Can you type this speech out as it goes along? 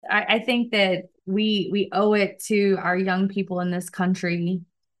I think that we owe it to our young people in this country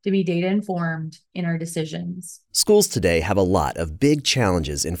to be data informed in our decisions. Schools today have a lot of big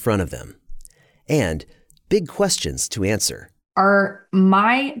challenges in front of them and big questions to answer. Are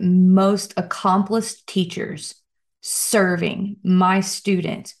my most accomplished teachers serving my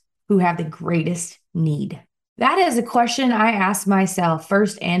students who have the greatest need? That is a question I ask myself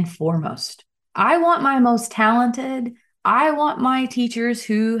first and foremost. I want my most talented, I want my teachers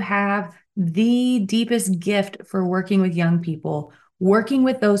who have the deepest gift for working with young people, working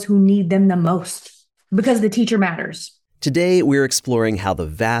with those who need them the most, because the teacher matters. Today, we're exploring how the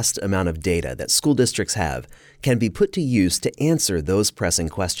vast amount of data that school districts have can be put to use to answer those pressing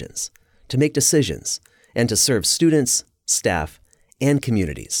questions, to make decisions, and to serve students, staff, and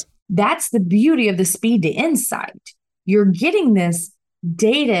communities. That's the beauty of the speed to insight. You're getting this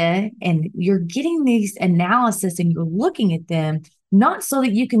data and you're getting these analysis and you're looking at them, not so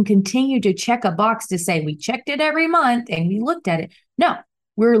that you can continue to check a box to say, we checked it every month and we looked at it. No,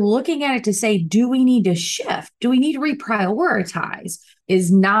 we're looking at it to say, do we need to shift? Do we need to reprioritize?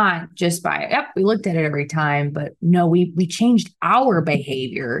 Is not just by, yep, we looked at it every time, but no, we changed our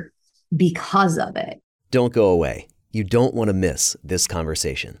behavior because of it. Don't go away. You don't want to miss this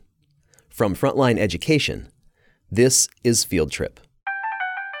conversation. From Frontline Education, this is Field Trip.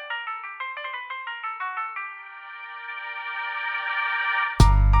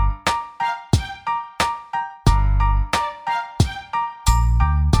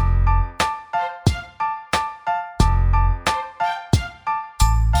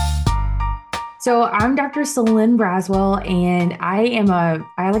 So I'm Dr. Celine Braswell, and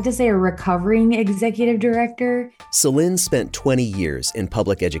I like to say a recovering executive director. Celine spent 20 years in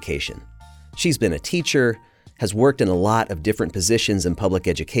public education. She's been a teacher, has worked in a lot of different positions in public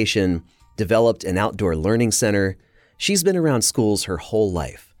education, developed an outdoor learning center. She's been around schools her whole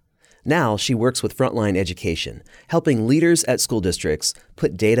life. Now she works with Frontline Education, helping leaders at school districts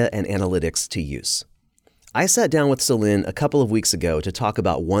put data and analytics to use. I sat down with Celine a couple of weeks ago to talk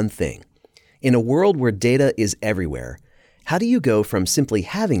about one thing. In a world where data is everywhere, how do you go from simply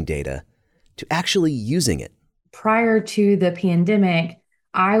having data to actually using it? Prior to the pandemic,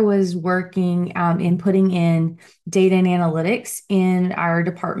 I was working in putting in data and analytics in our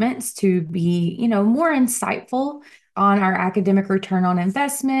departments to be, more insightful on our academic return on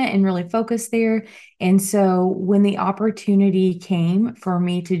investment and really focus there. And so when the opportunity came for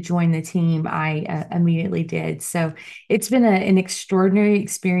me to join the team, I immediately did. So it's been an extraordinary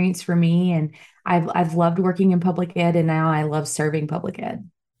experience for me. And I've loved working in public ed, and now I love serving public ed.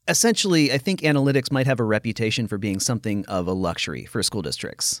 Essentially, I think analytics might have a reputation for being something of a luxury for school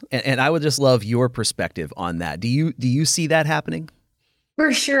districts. And I would just love your perspective on that. Do you see that happening?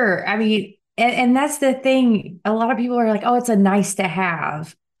 For sure. I mean, and that's the thing. A lot of people are like, oh, it's a nice to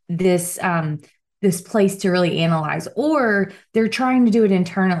have this place to really analyze, or they're trying to do it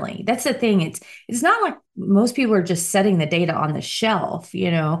internally. That's the thing. It's not like most people are just setting the data on the shelf,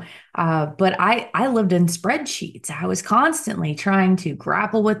 but I lived in spreadsheets. I was constantly trying to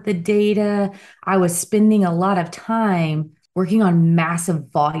grapple with the data. I was spending a lot of time working on massive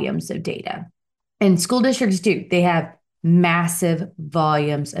volumes of data. And school districts do. They have massive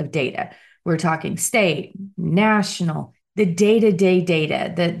volumes of data. We're talking state, national, the day-to-day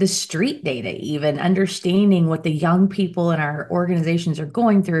data, the street data, even understanding what the young people in our organizations are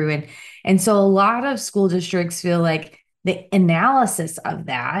going through. And so a lot of school districts feel like the analysis of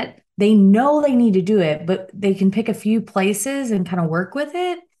that, they know they need to do it, but they can pick a few places and kind of work with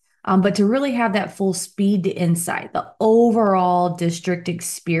it. But to really have that full speed to insight, the overall district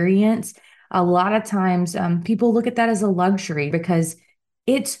experience, a lot of times people look at that as a luxury because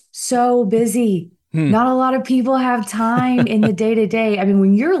it's so busy. Not a lot of people have time in the day-to-day. I mean,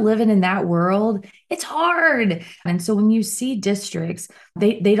 when you're living in that world, it's hard. And so when you see districts,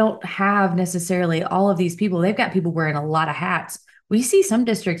 they don't have necessarily all of these people. They've got people wearing a lot of hats. We see some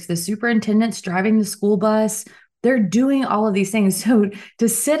districts, the superintendent's driving the school bus. They're doing all of these things. So to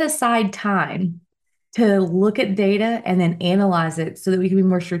set aside time to look at data and then analyze it so that we can be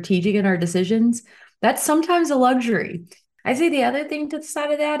more strategic in our decisions, that's sometimes a luxury. I say the other thing to the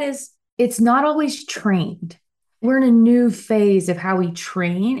side of that is it's not always trained. We're in a new phase of how we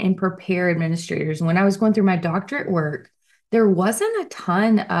train and prepare administrators. And when I was going through my doctorate work, there wasn't a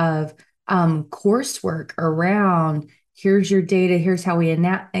ton of coursework around here's your data, here's how we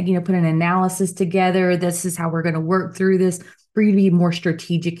put an analysis together. This is how we're going to work through this for you to be more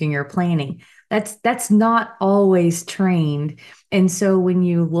strategic in your planning. That's not always trained. And so when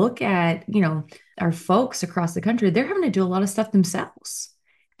you look at, our folks across the country, they're having to do a lot of stuff themselves.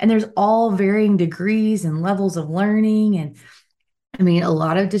 And there's all varying degrees and levels of learning. And I mean, a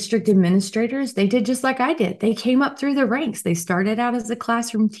lot of district administrators, they did just like I did. They came up through the ranks. They started out as a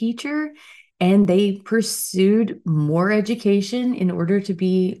classroom teacher and they pursued more education in order to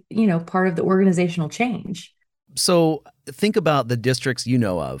be, part of the organizational change. So think about the districts you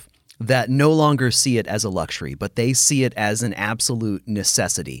know of that no longer see it as a luxury, but they see it as an absolute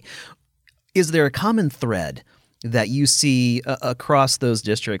necessity. Is there a common thread that you see across those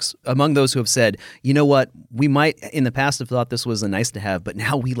districts among those who have said, you know what, we might in the past have thought this was a nice to have, but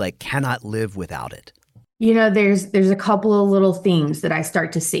now we cannot live without it? There's a couple of little themes that I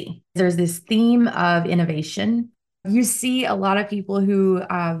start to see. There's this theme of innovation. You see a lot of people who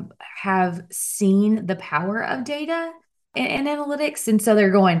have seen the power of data and analytics, and so they're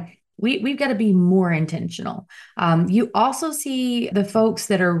going, we've got to be more intentional. You also see the folks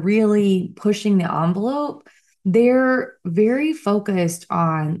that are really pushing the envelope. They're very focused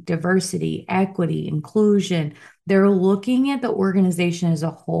on diversity, equity, inclusion. They're looking at the organization as a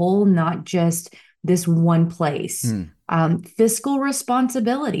whole, not just this one place. Fiscal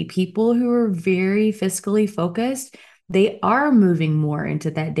responsibility, people who are very fiscally focused, they are moving more into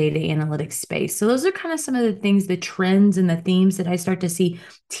that data analytics space. So those are kind of some of the things, the trends and the themes that I start to see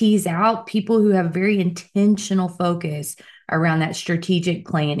tease out. People who have very intentional focus around that strategic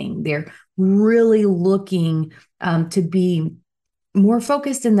planning. They're really looking to be more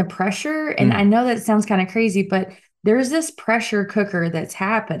focused in the pressure. And I know that sounds kind of crazy, but there's this pressure cooker that's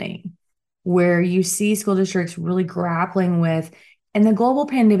happening where you see school districts really grappling with, and the global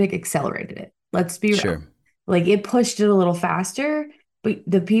pandemic accelerated it. Let's be real. Like it pushed it a little faster, but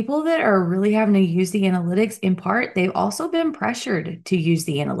the people that are really having to use the analytics in part, they've also been pressured to use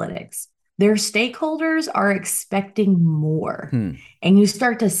the analytics. Their stakeholders are expecting more. And you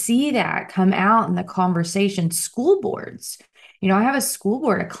start to see that come out in the conversation. School boards, I have a school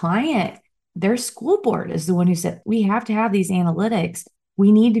board, a client, their school board is the one who said, we have to have these analytics.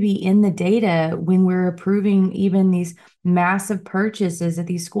 We need to be in the data when we're approving even these massive purchases at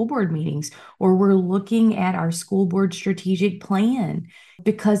these school board meetings, or we're looking at our school board strategic plan,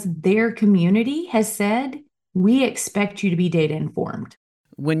 because their community has said, we expect you to be data informed.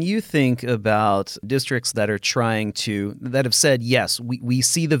 When you think about districts that have said, yes, we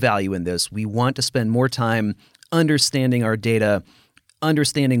see the value in this, we want to spend more time understanding our data,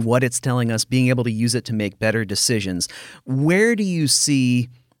 understanding what it's telling us, being able to use it to make better decisions, where do you see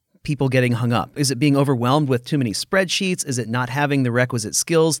people getting hung up? Is it being overwhelmed with too many spreadsheets? Is it not having the requisite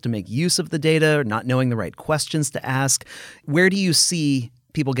skills to make use of the data, or not knowing the right questions to ask? Where do you see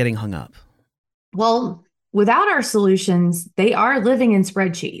people getting hung up? Well, without our solutions, they are living in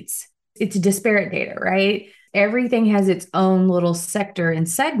spreadsheets. It's disparate data, right? Everything has its own little sector and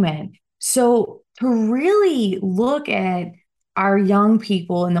segment. So to really look at our young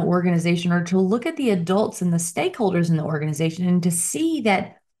people in the organization, or to look at the adults and the stakeholders in the organization, and to see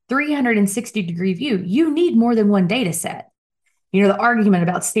that 360-degree view, you need more than one data set. The argument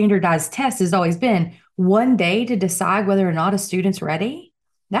about standardized tests has always been one day to decide whether or not a student's ready.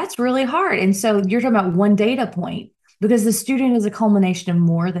 That's really hard. And so you're talking about one data point, because the student is a culmination of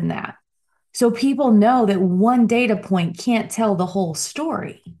more than that. So people know that one data point can't tell the whole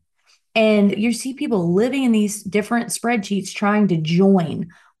story. And you see people living in these different spreadsheets trying to join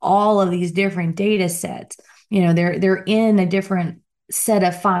all of these different data sets. They're in a different set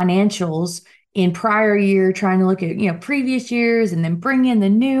of financials in prior year, trying to look at, previous years, and then bring in the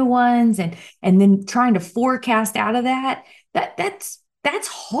new ones, and then trying to forecast out of that. That's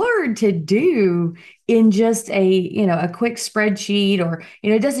hard to do in just a quick spreadsheet, or,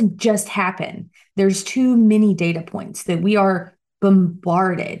 it doesn't just happen. There's too many data points that we are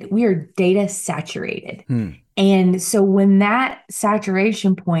bombarded. We are data saturated. And so when that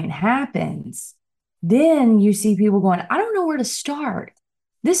saturation point happens, then you see people going, I don't know where to start.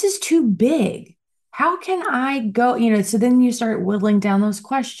 This is too big. How can I go? So then you start whittling down those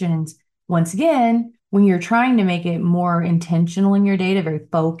questions. Once again, when you're trying to make it more intentional in your data, very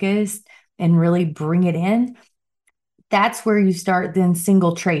focused, and really bring it in, that's where you start then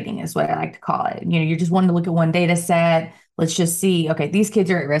single trading, is what I like to call it. You're just wanting to look at one data set. Let's just see, okay, these kids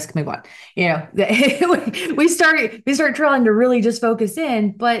are at risk, move on. We start trying to really just focus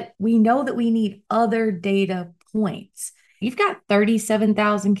in, but we know that we need other data points. You've got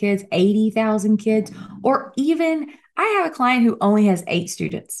 37,000 kids, 80,000 kids, or even I have a client who only has 8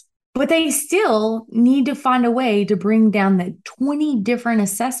 students, but they still need to find a way to bring down the 20 different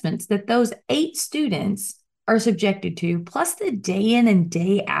assessments that those 8 students are subjected to, plus the day in and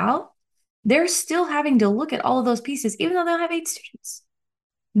day out. They're still having to look at all of those pieces, even though they'll have 8 students.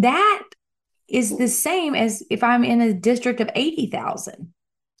 That is the same as if I'm in a district of 80,000.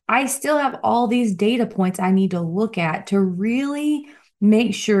 I still have all these data points I need to look at to really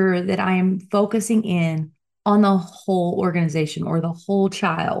make sure that I am focusing in on the whole organization or the whole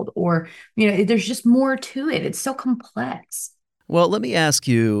child, or, there's just more to it. It's so complex. Well, let me ask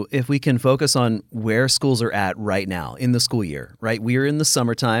you if we can focus on where schools are at right now in the school year, right? We are in the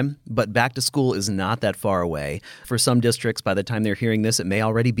summertime, but back to school is not that far away. For some districts, by the time they're hearing this, it may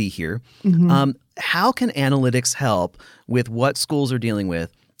already be here. Mhm. How can analytics help with what schools are dealing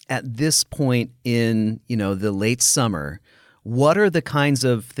with at this point in, the late summer? What are the kinds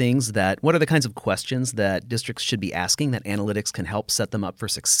of questions that districts should be asking that analytics can help set them up for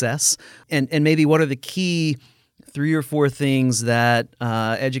success? And maybe what are the key 3 or 4 things that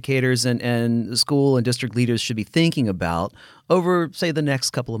educators and school and district leaders should be thinking about over, say, the next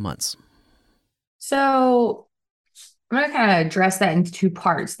couple of months? So I'm going to kind of address that into two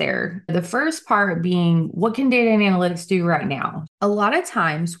parts there. The first part being, what can data and analytics do right now? A lot of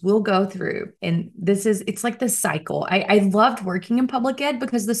times we'll go through, and it's like the cycle. I loved working in public ed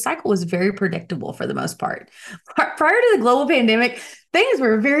because the cycle was very predictable for the most part. Prior to the global pandemic, things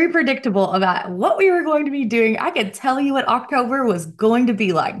were very predictable about what we were going to be doing. I could tell you what October was going to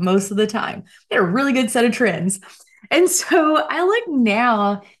be like most of the time. We had a really good set of trends. And so I look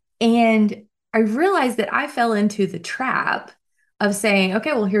now and I realized that I fell into the trap of saying,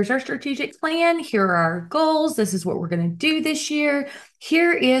 okay, well, here's our strategic plan. Here are our goals. This is what we're going to do this year.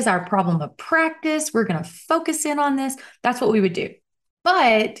 Here is our problem of practice. We're going to focus in on this. That's what we would do.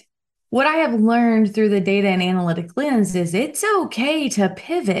 But what I have learned through the data and analytic lens is it's okay to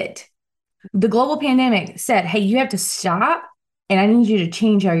pivot. The global pandemic said, hey, you have to stop, and I need you to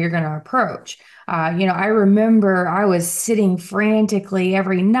change how you're going to approach. I remember I was sitting frantically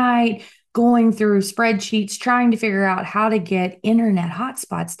every night going through spreadsheets, trying to figure out how to get internet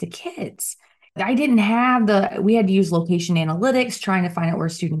hotspots to kids. We had to use location analytics, trying to find out where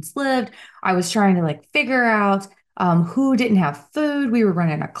students lived. I was trying to figure out who didn't have food. We were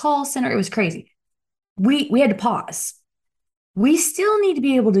running a call center. It was crazy. We had to pause. We still need to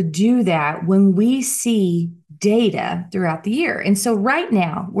be able to do that when we see data throughout the year. And so right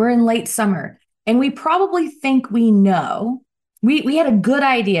now we're in late summer and we probably think we know, we had a good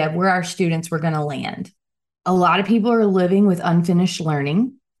idea of where our students were going to land. A lot of people are living with unfinished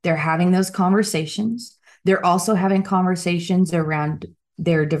learning. They're having those conversations. They're also having conversations around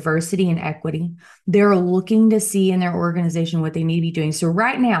their diversity and equity. They're looking to see in their organization what they need to be doing. So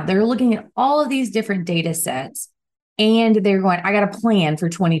right now they're looking at all of these different data sets and they're going, I got a plan for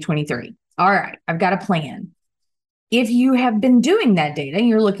 2023. All right, I've got a plan. If you have been doing that data and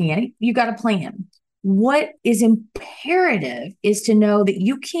you're looking at it, you got a plan. What is imperative is to know that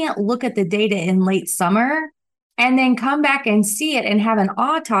you can't look at the data in late summer and then come back and see it and have an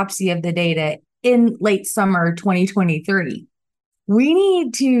autopsy of the data in late summer 2023. We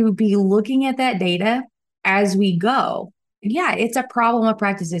need to be looking at that data as we go. Yeah, it's a problem of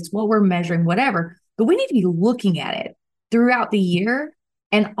practice. It's what we're measuring, whatever, but we need to be looking at it throughout the year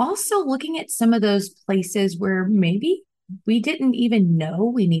and also looking at some of those places where maybe we didn't even know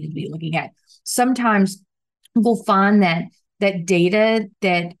we needed to be looking at. Sometimes we'll find that data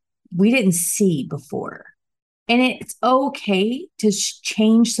that we didn't see before. And it's okay to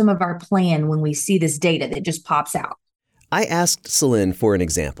change some of our plan when we see this data that just pops out. I asked Celine for an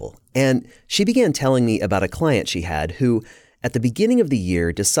example, and she began telling me about a client she had who, at the beginning of the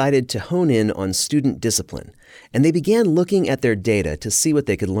year, decided to hone in on student discipline, and they began looking at their data to see what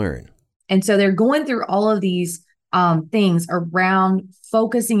they could learn. And so they're going through all of these things around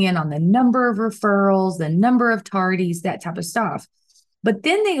focusing in on the number of referrals, the number of tardies, that type of stuff. But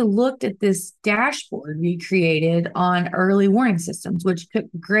then they looked at this dashboard we created on early warning systems, which took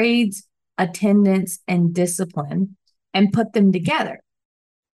grades, attendance, and discipline and put them together.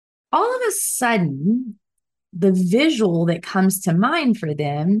 All of a sudden, the visual that comes to mind for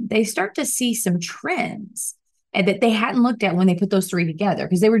them, they start to see some trends and that they hadn't looked at when they put those three together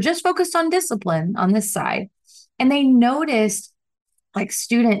because they were just focused on discipline on this side. And they noticed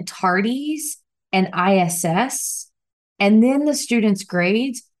student tardies and ISS, and then the students'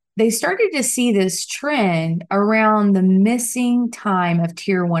 grades. They started to see this trend around the missing time of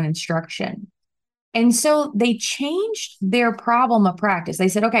tier 1 instruction. And so they changed their problem of practice. They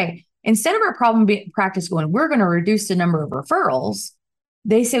said, okay, instead of our problem practice going, we're going to reduce the number of referrals,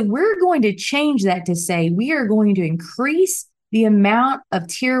 they said, we're going to change that to say, we are going to increase the amount of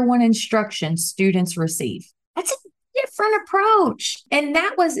tier 1 instruction students receive. That's a different approach. And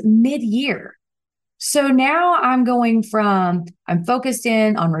that was mid-year. So now I'm going from, I'm focused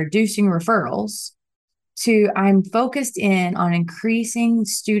in on reducing referrals to I'm focused in on increasing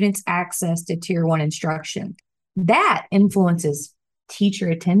students' access to tier 1 instruction. That influences teacher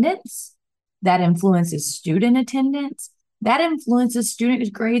attendance. That influences student attendance. That influences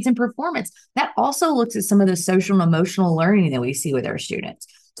student grades and performance. That also looks at some of the social and emotional learning that we see with our students.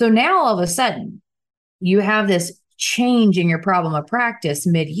 So now all of a sudden, you have this change in your problem of practice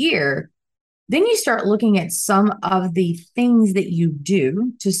mid-year. Then you start looking at some of the things that you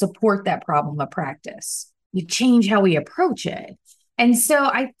do to support that problem of practice. You change how we approach it. And so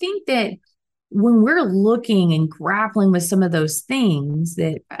I think that when we're looking and grappling with some of those things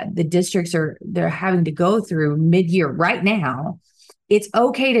that the districts they're having to go through mid-year right now, it's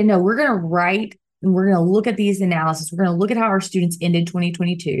okay to know we're going to write and we're going to look at these analysis. We're going to look at how our students ended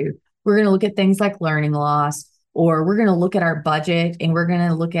 2022. We're going to look at things like learning loss, or we're going to look at our budget, and we're going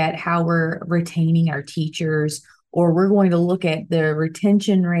to look at how we're retaining our teachers, or we're going to look at the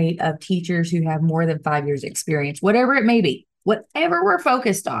retention rate of teachers who have more than 5 years experience, whatever it may be, whatever we're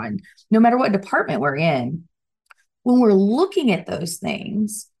focused on, no matter what department we're in. When we're looking at those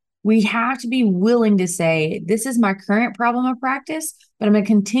things, we have to be willing to say, this is my current problem of practice, but I'm going to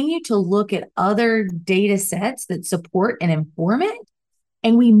continue to look at other data sets that support and inform it.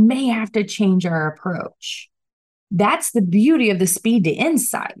 And we may have to change our approach. That's the beauty of the speed to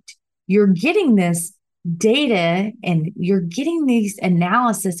insight. You're getting this data and you're getting these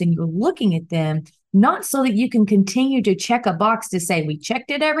analysis and you're looking at them, not so that you can continue to check a box to say, we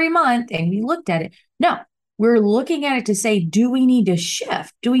checked it every month and we looked at it. No, we're looking at it to say, do we need to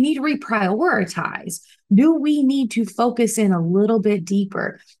shift? Do we need to reprioritize? Do we need to focus in a little bit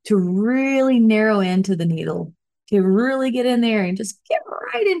deeper to really narrow into the needle, to really get in there and just get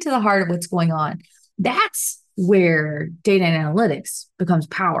right into the heart of what's going on? That's where data and analytics becomes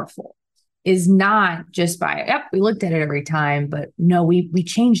powerful, is not just by, yep, we looked at it every time, but no, we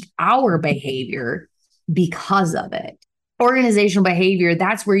changed our behavior because of it. Organizational behavior,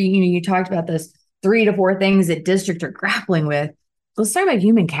 that's where, you talked about those 3 to 4 things that districts are grappling with. Let's talk about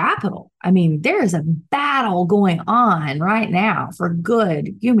human capital. I mean, there is a battle going on right now for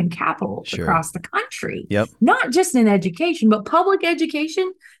good human capital across the country. Yep. Not just in education, but public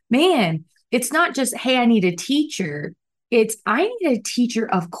education. Man, it's not just, hey, I need a teacher. It's, I need a teacher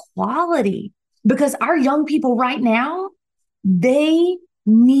of quality, because our young people right now, they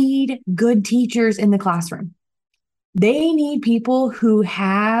need good teachers in the classroom. They need people who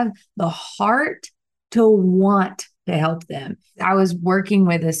have the heart to want to help them. I was working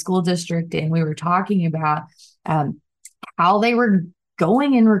with a school district and we were talking about how they were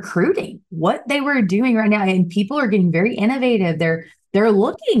going and recruiting, what they were doing right now. And people are getting very innovative. They're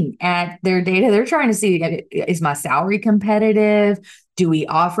looking at their data. They're trying to see, is my salary competitive? Do we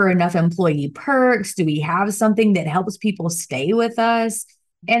offer enough employee perks? Do we have something that helps people stay with us?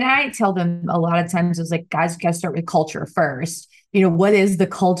 And I tell them a lot of times, it's like, guys, you got to start with culture first. What is the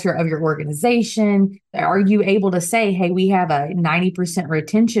culture of your organization? Are you able to say, hey, we have a 90%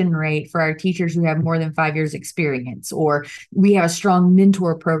 retention rate for our teachers who have more than 5 years experience, or we have a strong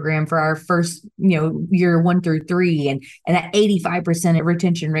mentor program for our first, year 1 through 3, and an 85%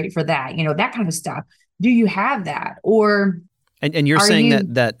 retention rate for that, that kind of stuff. Do you have that? Or And you're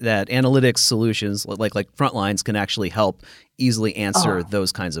saying that analytics solutions like Frontlines can actually help easily answer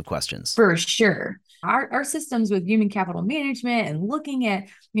those kinds of questions? For sure. Our systems with human capital management and looking at,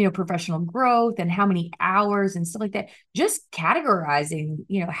 professional growth and how many hours and stuff like that, just categorizing,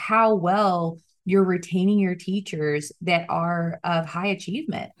 how well you're retaining your teachers that are of high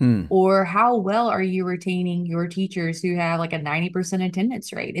achievement, or how well are you retaining your teachers who have like a 90%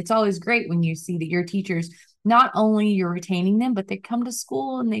 attendance rate. It's always great when you see that your teachers, not only you're retaining them, but they come to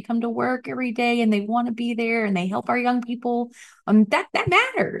school and they come to work every day and they want to be there and they help our young people. That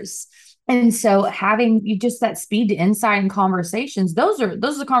matters. And so having you just that speed to insight and conversations, those are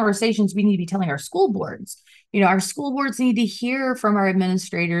the conversations we need to be telling our school boards. Our school boards need to hear from our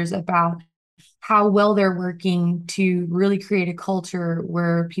administrators about how well they're working to really create a culture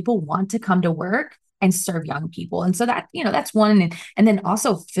where people want to come to work and serve young people. And so that, that's one. And then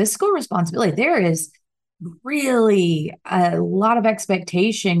also fiscal responsibility. There is really a lot of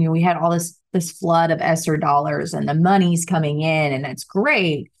expectation. We had all this flood of ESSER dollars and the money's coming in, and that's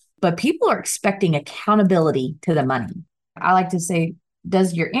great. But people are expecting accountability to the money. I like to say,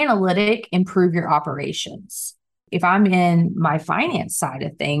 does your analytic improve your operations? If I'm in my finance side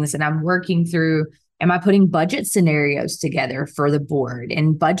of things and I'm working through, am I putting budget scenarios together for the board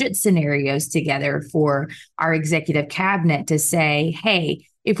and budget scenarios together for our executive cabinet to say, hey,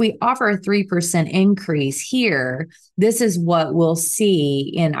 if we offer a 3% increase here, this is what we'll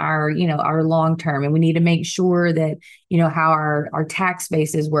see in our, our long term. And we need to make sure that, how our tax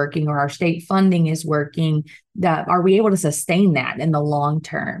base is working or our state funding is working, that are we able to sustain that in the long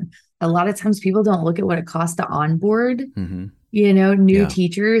term? A lot of times people don't look at what it costs to onboard new Yeah.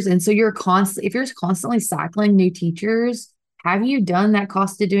 teachers. And so if you're constantly cycling new teachers, have you done that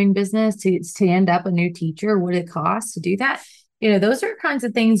cost of doing business to stand up a new teacher? What it costs to do that? Those are kinds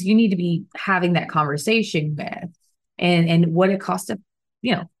of things you need to be having that conversation with, and what it costs to,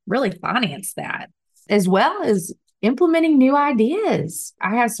 really finance that, as well as implementing new ideas.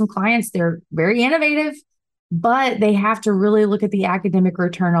 I have some clients, they're very innovative, but they have to really look at the academic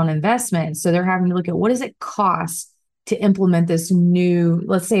return on investment. So they're having to look at, what does it cost to implement this new,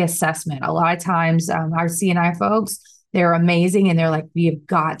 let's say, assessment. A lot of times, our CNI folks, they're amazing, and they're like, we have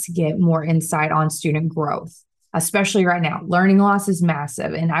got to get more insight on student growth, especially right now. Learning loss is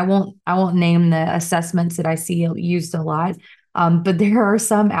massive, and I won't name the assessments that I see used a lot, but there are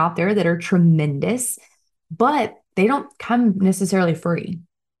some out there that are tremendous, but they don't come necessarily free.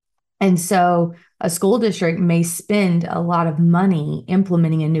 And so a school district may spend a lot of money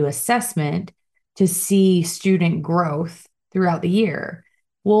implementing a new assessment to see student growth throughout the year.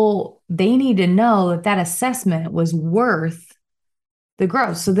 Well, they need to know that that assessment was worth the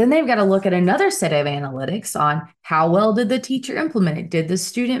growth. So then they've got to look at another set of analytics on how well did the teacher implement it? Did the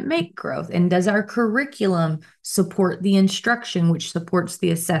student make growth? And does our curriculum support the instruction, which supports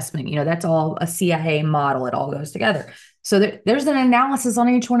the assessment? That's all a CIA model. It all goes together. So there's an analysis on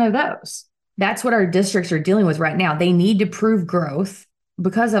each one of those. That's what our districts are dealing with right now. They need to prove growth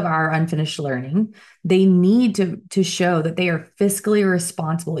because of our unfinished learning. They need to show that they are fiscally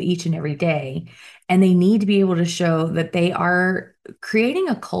responsible each and every day. And they need to be able to show that they are creating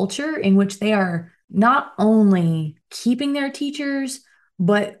a culture in which they are not only keeping their teachers,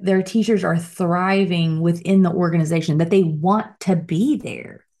 but their teachers are thriving within the organization, that they want to be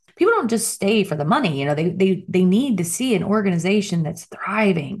there. People don't just stay for the money. They need to see an organization that's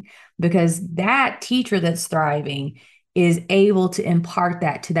thriving, because that teacher that's thriving is able to impart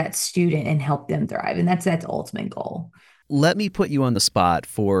that to that student and help them thrive. And that's the ultimate goal. Let me put you on the spot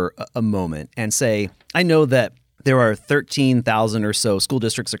for a moment and say, I know that there are 13,000 or so school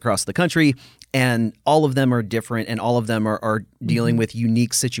districts across the country, and all of them are different, and all of them are dealing with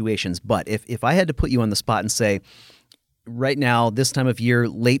unique situations. But if I had to put you on the spot and say, right now, this time of year,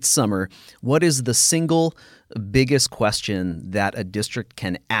 late summer, what is the single biggest question that a district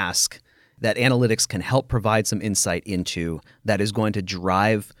can ask that analytics can help provide some insight into, that is going to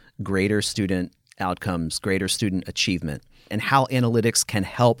drive greater student outcomes, greater student achievement, and how analytics can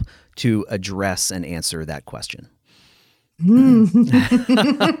help to address and answer that question? I love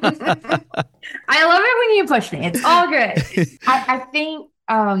it when you push me. It's all good. I think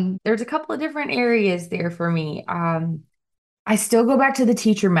there's a couple of different areas there for me. I still go back to the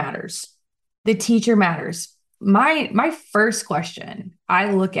teacher matters. The teacher matters. My first question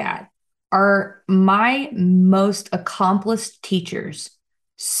I look at, are my most accomplished teachers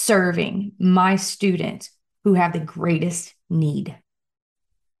serving my students who have the greatest need?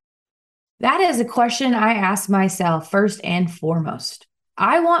 That is a question I ask myself first and foremost.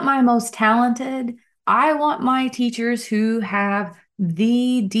 I want my most talented, I want my teachers who have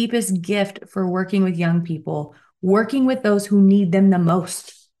the deepest gift for working with young people, working with those who need them the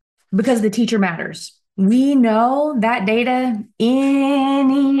most, because the teacher matters. We know that data.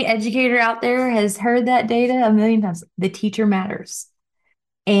 Any educator out there has heard that data a million times. The teacher matters.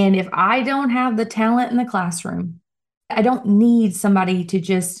 And if I don't have the talent in the classroom, I don't need somebody to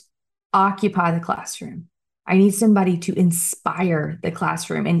just occupy the classroom. I need somebody to inspire the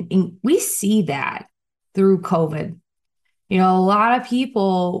classroom. And we see that through COVID. A lot of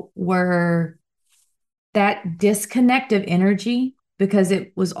people were that disconnect of energy because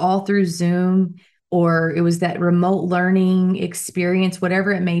it was all through Zoom, or it was that remote learning experience,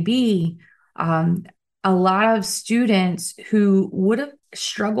 whatever it may be. A lot of students who would have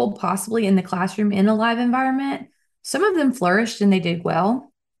struggled possibly in the classroom in a live environment, some of them flourished and they did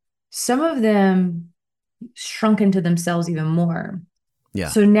well. Some of them shrunk into themselves even more. Yeah.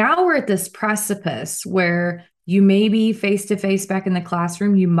 So now we're at this precipice where you may be face-to-face back in the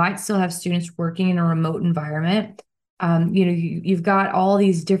classroom. You might still have students working in a remote environment. You've got all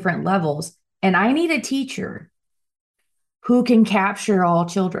these different levels. And I need a teacher who can capture all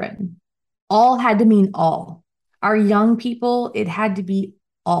children. All had to mean all. Our young people, it had to be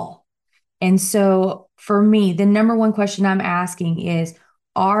all. And so for me, the number one question I'm asking is,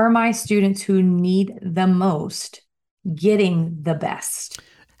 are my students who need the most getting the best?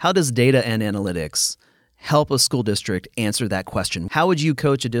 How does data and analytics help a school district answer that question? How would you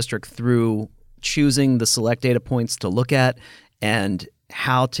coach a district through choosing the select data points to look at, and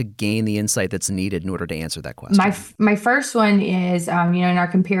how to gain the insight that's needed in order to answer that question? My first one is, in our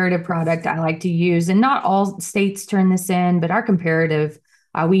comparative product, I like to use, and not all states turn this in, but our comparative,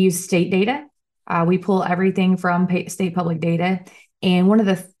 we use state data. We pull everything from state public data. And one of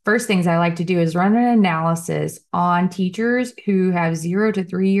the first things I like to do is run an analysis on teachers who have 0 to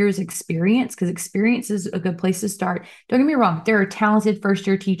 3 years experience, because experience is a good place to start. Don't get me wrong, there are talented first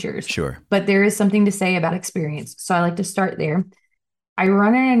year teachers, Sure. but there is something to say about experience. So I like to start there. I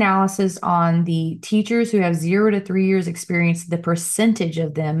run an analysis on the teachers who have 0 to 3 years experience, the percentage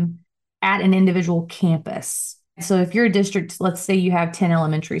of them at an individual campus. So if you're a district, let's say you have 10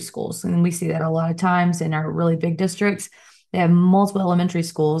 elementary schools, and we see that a lot of times in our really big districts, they have multiple elementary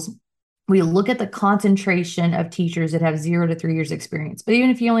schools. We look at the concentration of teachers that have 0 to 3 years experience. But even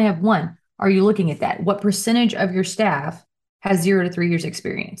if you only have one, are you looking at that? What percentage of your staff has 0 to 3 years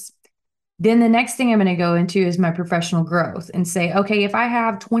experience? Then the next thing I'm going to go into is my professional growth and say, okay, if I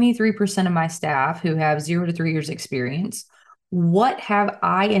have 23% of my staff who have 0 to 3 years experience, what have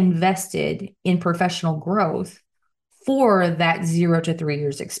I invested in professional growth for that 0 to 3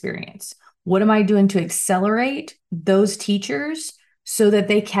 years experience? What am I doing to accelerate those teachers so that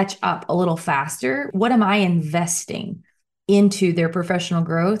they catch up a little faster? What am I investing into their professional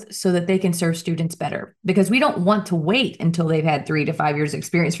growth so that they can serve students better? Because we don't want to wait until they've had 3 to 5 years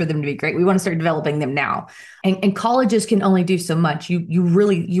experience for them to be great. We want to start developing them now. And colleges can only do so much. You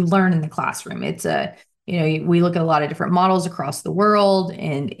learn in the classroom. It's a, we look at a lot of different models across the world,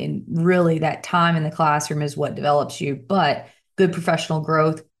 and really that time in the classroom is what develops you. But good professional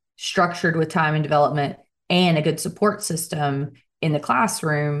growth structured with time and development and a good support system in the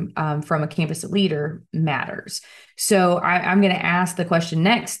classroom from a campus leader matters. So I'm going to ask the question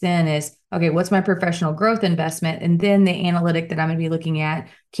next then is, okay, what's my professional growth investment? And then the analytic that I'm going to be looking at,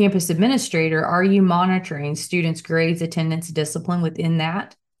 campus administrator, are you monitoring students' grades, attendance, discipline within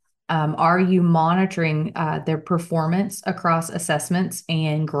that? Are you monitoring their performance across assessments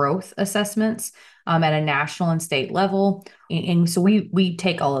and growth assessments at a national and state level? And so we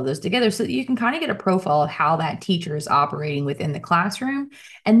take all of those together so that you can kind of get a profile of how that teacher is operating within the classroom.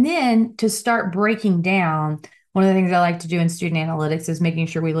 And then to start breaking down, one of the things I like to do in student analytics is making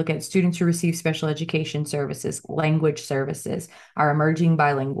sure we look at students who receive special education services, language services, our emerging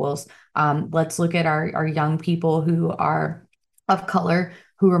bilinguals. Let's look at our young people who are of color,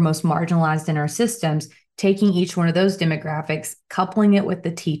 who are most marginalized in our systems, taking each one of those demographics, coupling it with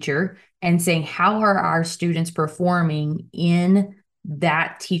the teacher, and saying, how are our students performing in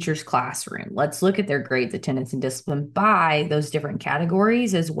that teacher's classroom? Let's look at their grades, attendance, and discipline by those different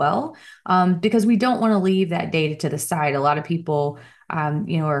categories as well, because we don't want to leave that data to the side. A lot of people,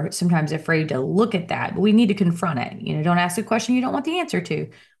 are sometimes afraid to look at that, but we need to confront it. Don't ask a question you don't want the answer to.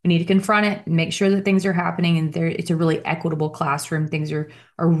 We need to confront it and make sure that things are happening and it's a really equitable classroom. Things are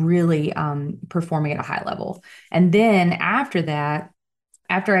really performing at a high level. And then after that,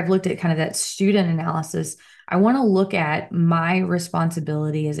 after I've looked at kind of that student analysis, I want to look at my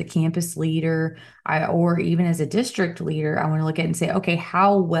responsibility as a campus leader, or even as a district leader. I want to look at and say, okay,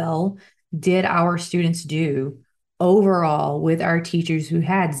 how well did our students do overall with our teachers who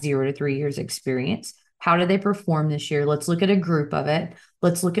had 0 to 3 years experience? How did they perform this year? Let's look at a group of it.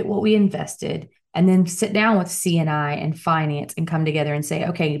 Let's look at what we invested, and then sit down with C&I and finance and come together and say,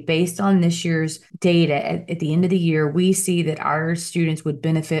 okay, based on this year's data, at the end of the year, we see that our students would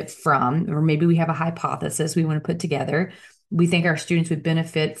benefit from, or maybe we have a hypothesis we want to put together. We think our students would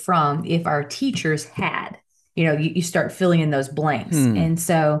benefit from if our teachers had, you start filling in those blanks. And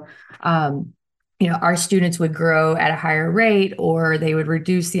so, our students would grow at a higher rate, or they would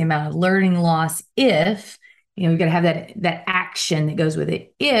reduce the amount of learning loss if, we've got to have that action that goes with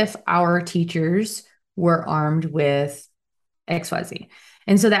it, if our teachers were armed with XYZ.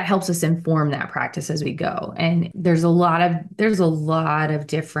 And so that helps us inform that practice as we go. And there's a lot of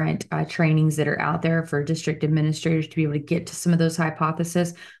different trainings that are out there for district administrators to be able to get to some of those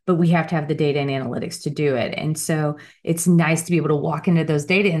hypotheses, but we have to have the data and analytics to do it. And so it's nice to be able to walk into those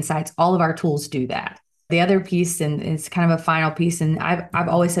data insights. All of our tools do that. The other piece, and it's kind of a final piece, and I've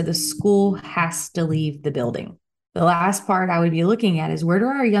always said the school has to leave the building. The last part I would be looking at is, where do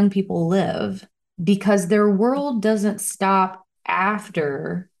our young people live? Because their world doesn't stop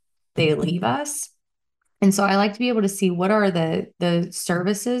after they leave us. And so I like to be able to see what are the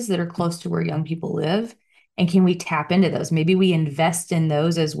services that are close to where young people live, and can we tap into those? Maybe we invest in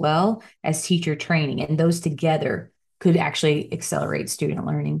those as well as teacher training, and those together could actually accelerate student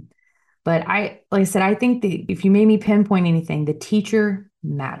learning. But like I said, I think that if you made me pinpoint anything, the teacher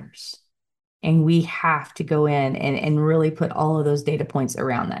matters. And we have to go in and really put all of those data points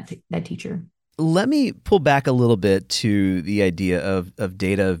around that teacher. Let me pull back a little bit to the idea of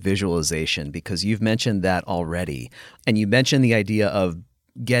data visualization, because you've mentioned that already. And you mentioned the idea of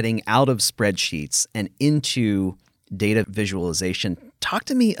getting out of spreadsheets and into data visualization. Talk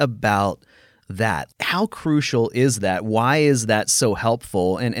to me about that. How crucial is that? Why is that so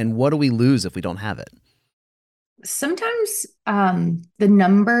helpful? And what do we lose if we don't have it? Sometimes the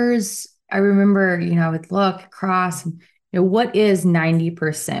numbers, I remember, I would look across, what is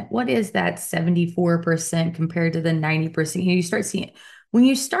 90%? What is that 74% compared to the 90%? You start seeing it. When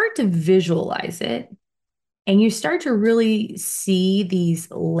you start to visualize it and you start to really see these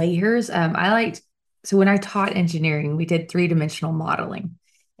layers, so when I taught engineering, we did three-dimensional modeling.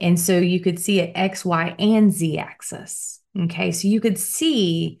 And so you could see an X, Y, and Z axis. Okay. So you could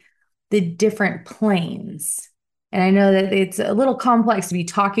see the different planes. And I know that it's a little complex to be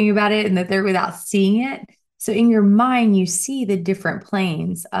talking about it and that they're without seeing it. So in your mind, you see the different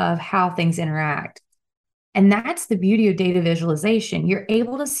planes of how things interact. And that's the beauty of data visualization. You're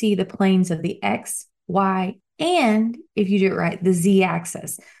able to see the planes of the X, Y, and if you do it right, the Z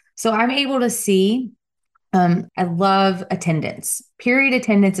axis. So I'm able to see, I love attendance. Period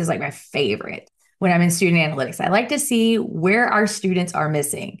attendance is like my favorite when I'm in student analytics. I like to see where our students are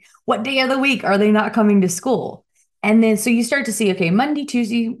missing. What day of the week are they not coming to school? And then so you start to see, okay, Monday,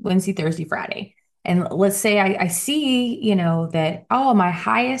 Tuesday, Wednesday, Thursday, Friday. And let's say I see, that, oh, my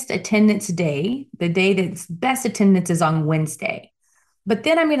highest attendance day, the day that's best attendance is on Wednesday. But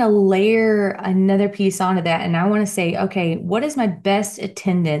then I'm going to layer another piece onto that. And I want to say, okay, what is my best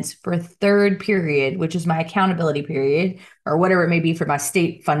attendance for third period, which is my accountability period, or whatever it may be for my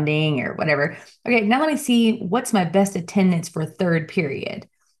state funding or whatever. Okay, now let me see what's my best attendance for third period.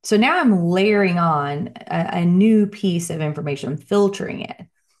 So now I'm layering on a new piece of information, I'm filtering it.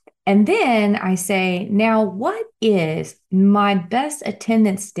 And then I say, now what is my best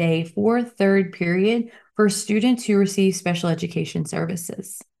attendance day for third period for students who receive special education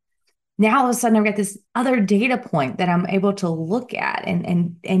services? Now all of a sudden I've got this other data point that I'm able to look at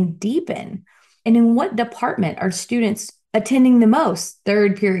and deepen. And in what department are students attending the most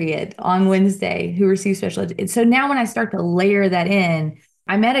third period on Wednesday who receive special education? So now when I start to layer that in,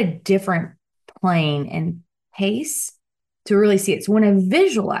 I'm at a different plane and pace to really see it. So when I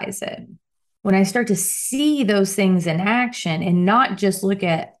visualize it, when I start to see those things in action and not just look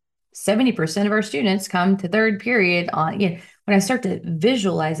at 70% of our students come to third period on, when I start to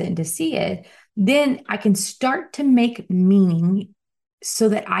visualize it and to see it, then I can start to make meaning so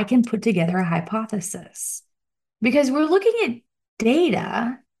that I can put together a hypothesis. Because we're looking at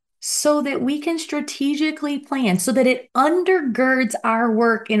data so that we can strategically plan, so that it undergirds our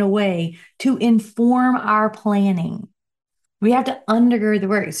work in a way to inform our planning. We have to undergird the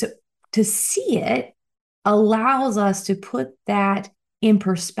work. So to see it allows us to put that in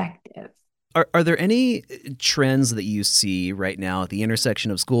perspective. Are there any trends that you see right now at the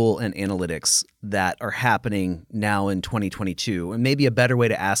intersection of school and analytics that are happening now in 2022? And maybe a better way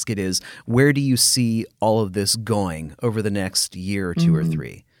to ask it is, where do you see all of this going over the next year or two or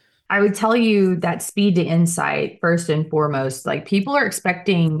three? I would tell you that speed to insight, first and foremost, like people are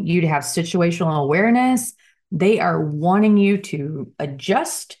expecting you to have situational awareness. They are wanting you to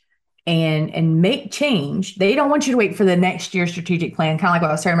adjust and make change. They don't want you to wait for the next year's strategic plan, kind of like what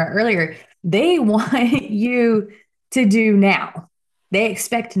I was talking about earlier. They want you to do now. They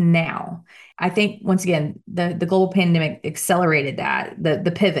expect now. I think once again, the global pandemic accelerated that,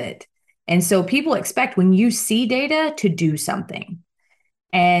 the pivot. And so people expect when you see data to do something.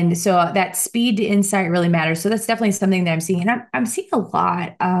 And so that speed to insight really matters. So that's definitely something that I'm seeing. And I'm seeing a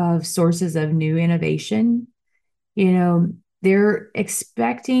lot of sources of new innovation. They're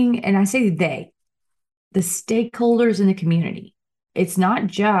expecting, and I say they, the stakeholders in the community. It's not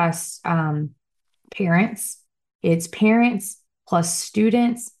just parents, it's parents plus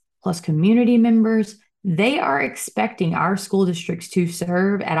students plus community members. They are expecting our school districts to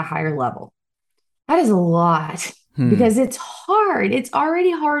serve at a higher level. That is a lot because it's hard. It's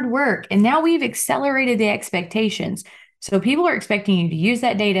already hard work. And now we've accelerated the expectations. So people are expecting you to use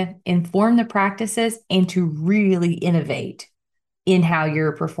that data, inform the practices, and to really innovate in how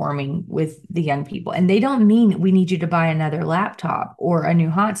you're performing with the young people. And they don't mean we need you to buy another laptop or a new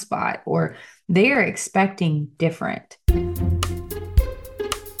hotspot, or they are expecting different.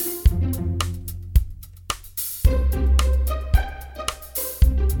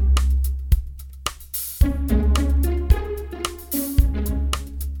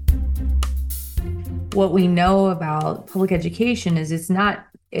 What we know about public education is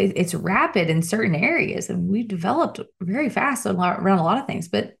it's rapid in certain areas, and we've developed very fast around a lot of things,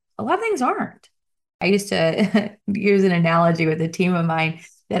 but a lot of things aren't. I used to use an analogy with a team of mine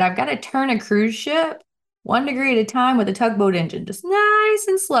that I've got to turn a cruise ship 1 degree at a time with a tugboat engine, just nice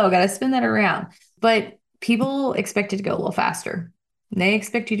and slow, got to spin that around. But people expect it to go a little faster. They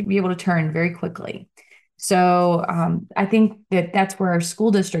expect you to be able to turn very quickly. So I think that that's where our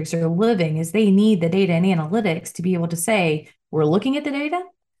school districts are living is they need the data and analytics to be able to say, we're looking at the data,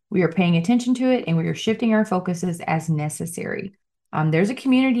 we are paying attention to it, and we are shifting our focuses as necessary. There's a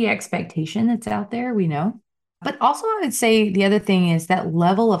community expectation that's out there, we know. But also, I would say the other thing is that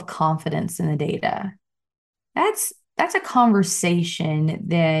level of confidence in the data. That's a conversation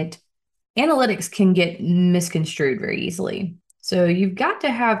that analytics can get misconstrued very easily. So you've got to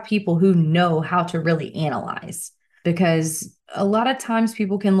have people who know how to really analyze because a lot of times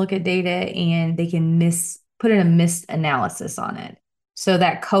people can look at data and they can put in a missed analysis on it. So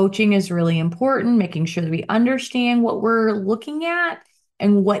that coaching is really important, making sure that we understand what we're looking at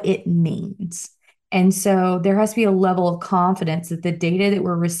and what it means. And so there has to be a level of confidence that the data that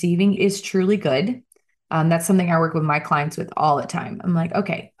we're receiving is truly good. That's something I work with my clients with all the time. I'm like,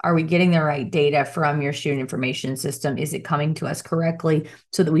 okay, are we getting the right data from your student information system? Is it coming to us correctly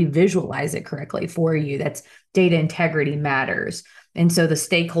so that we visualize it correctly for you? That's data integrity matters. And so the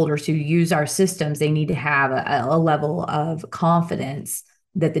stakeholders who use our systems, they need to have a level of confidence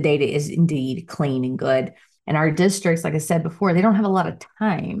that the data is indeed clean and good. And our districts, like I said before, they don't have a lot of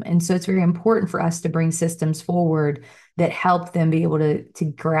time. And so it's very important for us to bring systems forward that help them be able to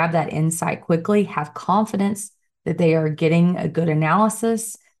grab that insight quickly, have confidence that they are getting a good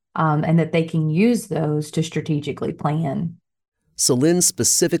analysis, and that they can use those to strategically plan. Celine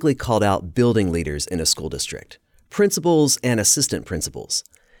specifically called out building leaders in a school district, principals and assistant principals,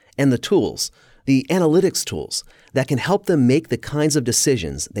 and the tools, the analytics tools that can help them make the kinds of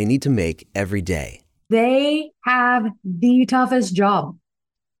decisions they need to make every day. They have the toughest job.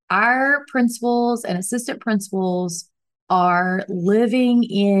 Our principals and assistant principals are living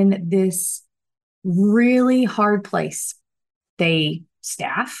in this really hard place. They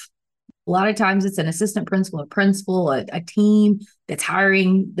staff. A lot of times it's an assistant principal, a team that's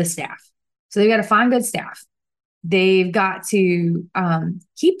hiring the staff. So they've got to find good staff. They've got to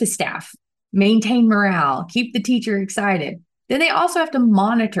keep the staff, maintain morale, keep the teacher excited. Then they also have to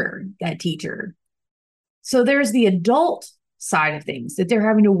monitor that teacher. So there's the adult side of things that they're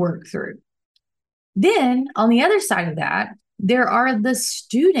having to work through. Then on the other side of that, there are the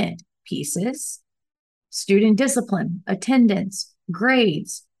student pieces, student discipline, attendance,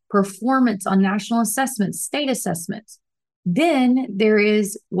 grades, performance on national assessments, state assessments. Then there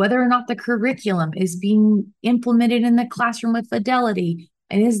is whether or not the curriculum is being implemented in the classroom with fidelity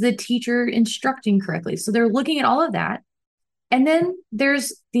and is the teacher instructing correctly. So they're looking at all of that. And then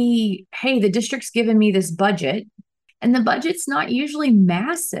there's hey, the district's given me this budget, and the budget's not usually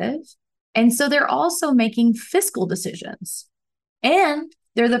massive. And so they're also making fiscal decisions. And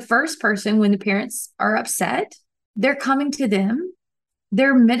they're the first person when the parents are upset, they're coming to them.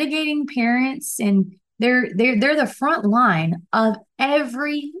 They're mitigating parents and they're the front line of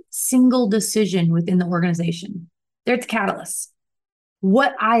every single decision within the organization. They're the catalysts.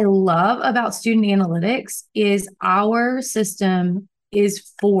 What I love about student analytics is our system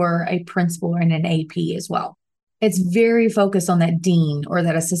is for a principal and an AP as well. It's very focused on that dean or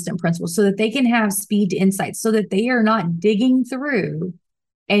that assistant principal so that they can have speed to insight, so that they are not digging through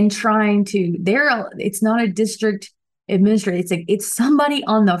and trying to, it's not a district administrator. It's somebody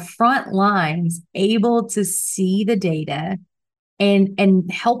on the front lines able to see the data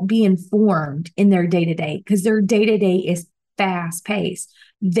and help be informed in their day-to-day, because their day-to-day is fast paced.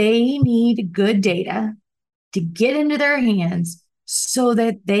 They need good data to get into their hands so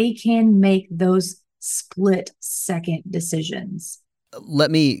that they can make those split second decisions.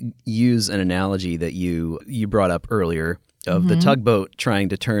 Let me use an analogy that you brought up earlier of the tugboat trying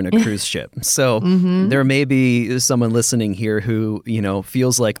to turn a cruise ship. So there may be someone listening here who,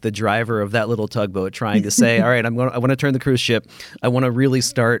 feels like the driver of that little tugboat trying to say, all right, I want to turn the cruise ship. I want to really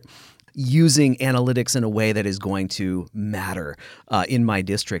start using analytics in a way that is going to matter in my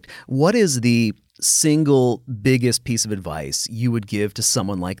district. What is the single biggest piece of advice you would give to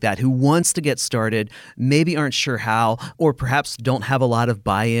someone like that who wants to get started, maybe aren't sure how, or perhaps don't have a lot of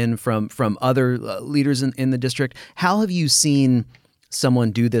buy-in from other leaders in the district? How have you seen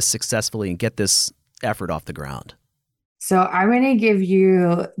someone do this successfully and get this effort off the ground? So I'm going to give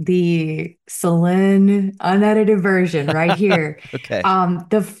you the Celine unedited version right here. Okay.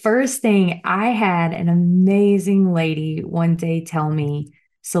 The first thing, I had an amazing lady one day tell me,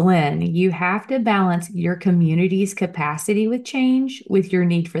 Celine, you have to balance your community's capacity with change with your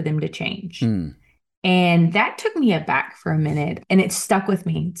need for them to change. And that took me aback for a minute, and it stuck with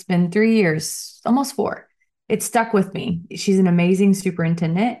me. It's been 3 years, almost 4. It stuck with me. She's an amazing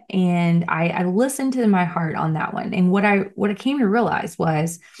superintendent, and I listened to my heart on that one. And what I came to realize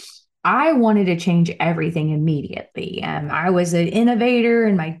was I wanted to change everything immediately. I was an innovator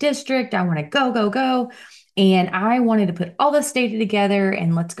in my district. I want to go, go, go. And I wanted to put all this data together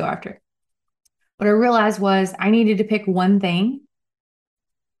and let's go after it. What I realized was I needed to pick one thing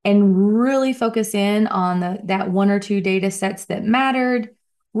and really focus in on that one or two data sets that mattered,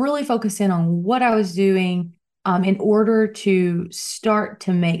 really focus in on what I was doing in order to start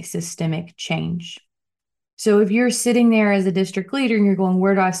to make systemic change. So if you're sitting there as a district leader and you're going,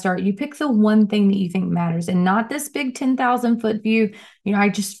 where do I start? You pick the one thing that you think matters and not this big 10,000 foot view.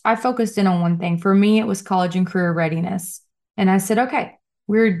 I focused in on one thing. For me, it was college and career readiness. And I said, okay,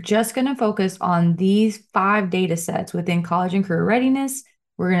 we're just going to focus on these 5 data sets within college and career readiness.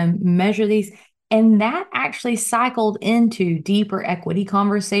 We're going to measure these. And that actually cycled into deeper equity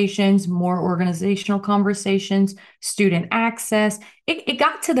conversations, more organizational conversations, student access. It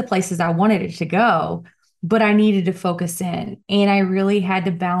got to the places I wanted it to go, but I needed to focus in. And I really had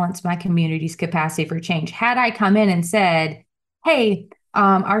to balance my community's capacity for change. Had I come in and said, hey,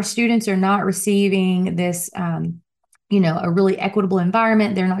 our students are not receiving this, a really equitable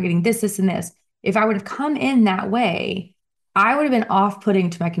environment. They're not getting this, and this. If I would have come in that way, I would have been off-putting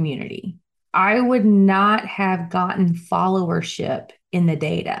to my community. I would not have gotten followership in the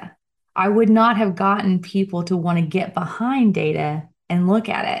data. I would not have gotten people to want to get behind data and look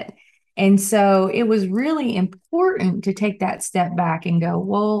at it. And so it was really important to take that step back and go,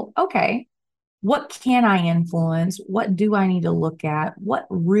 well, okay, what can I influence? What do I need to look at? What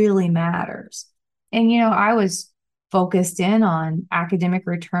really matters? And, I was focused in on academic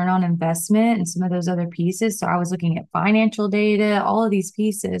return on investment and some of those other pieces. So I was looking at financial data, all of these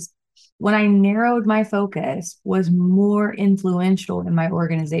pieces. When I narrowed my focus, was more influential in my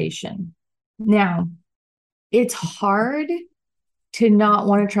organization. Now, it's hard to not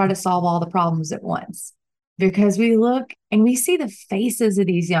want to try to solve all the problems at once because we look and we see the faces of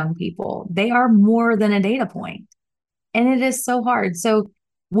these young people. They are more than a data point, and it is so hard. So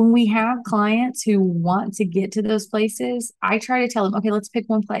when we have clients who want to get to those places, I try to tell them, okay, let's pick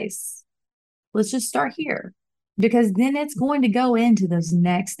one place. Let's just start here, because then it's going to go into those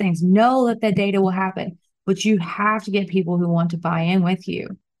next things. Know that data will happen, but you have to get people who want to buy in with you.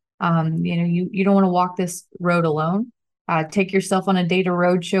 You don't want to walk this road alone. Take yourself on a data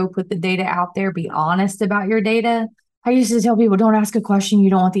roadshow, put the data out there, be honest about your data. I used to tell people, don't ask a question you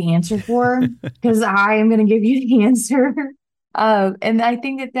don't want the answer for, because I am going to give you the answer. And I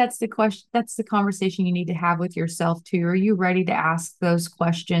think that's the question, that's the conversation you need to have with yourself too. Are you ready to ask those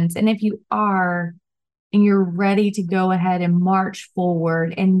questions? And if you are, and you're ready to go ahead and march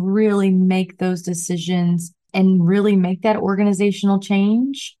forward and really make those decisions and really make that organizational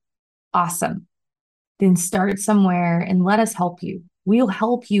change, awesome. Then start somewhere and let us help you. We'll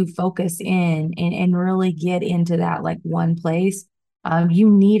help you focus in and really get into that like one place. You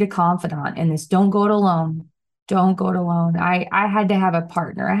need a confidant in this. Don't go it alone. Don't go it alone. I had to have a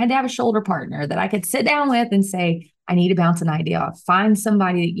partner. I had to have a shoulder partner that I could sit down with and say, I need to bounce an idea off. Find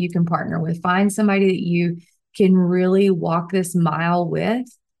somebody that you can partner with. Find somebody that you can really walk this mile with,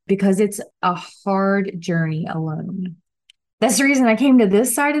 because it's a hard journey alone. That's the reason I came to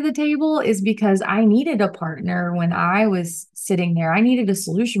this side of the table, is because I needed a partner when I was sitting there. I needed a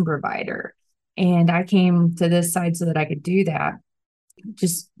solution provider. And I came to this side so that I could do that.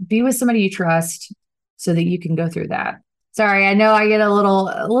 Just be with somebody you trust so that you can go through that. Sorry, I know I get a little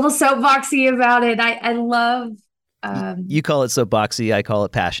soapboxy about it. I love. You call it soapboxy, I call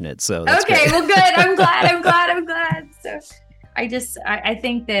it passionate. So that's okay, great. Well, good. I'm glad. So I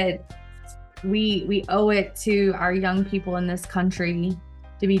think that we owe it to our young people in this country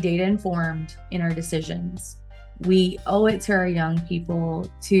to be data informed in our decisions. We owe it to our young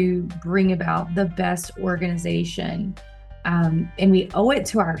people to bring about the best organization. And we owe it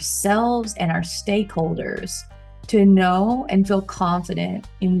to ourselves and our stakeholders to know and feel confident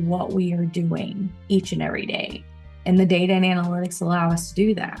in what we are doing each and every day. And the data and analytics allow us to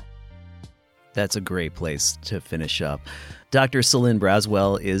do that. That's a great place to finish up. Dr. Celine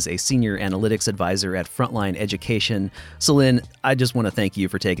Braswell is a senior analytics advisor at Frontline Education. Celine, I just want to thank you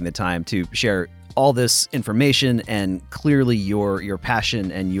for taking the time to share all this information and clearly your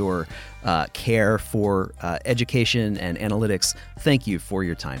passion and your care for education and analytics. Thank you for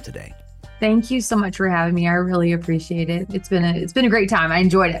your time today. Thank you so much for having me. I really appreciate it. It's been a great time. I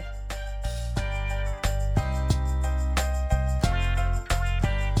enjoyed it.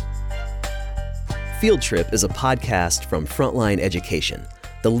 Field Trip is a podcast from Frontline Education,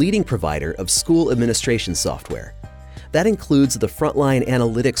 the leading provider of school administration software. That includes the Frontline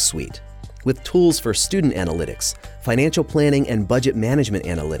Analytics Suite, with tools for student analytics, financial planning and budget management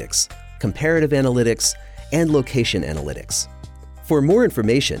analytics, comparative analytics, and location analytics. For more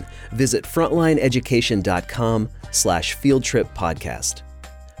information, visit frontlineeducation.com/fieldtrippodcast.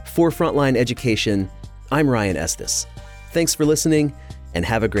 For Frontline Education, I'm Ryan Estes. Thanks for listening, and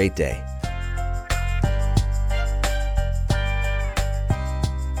have a great day.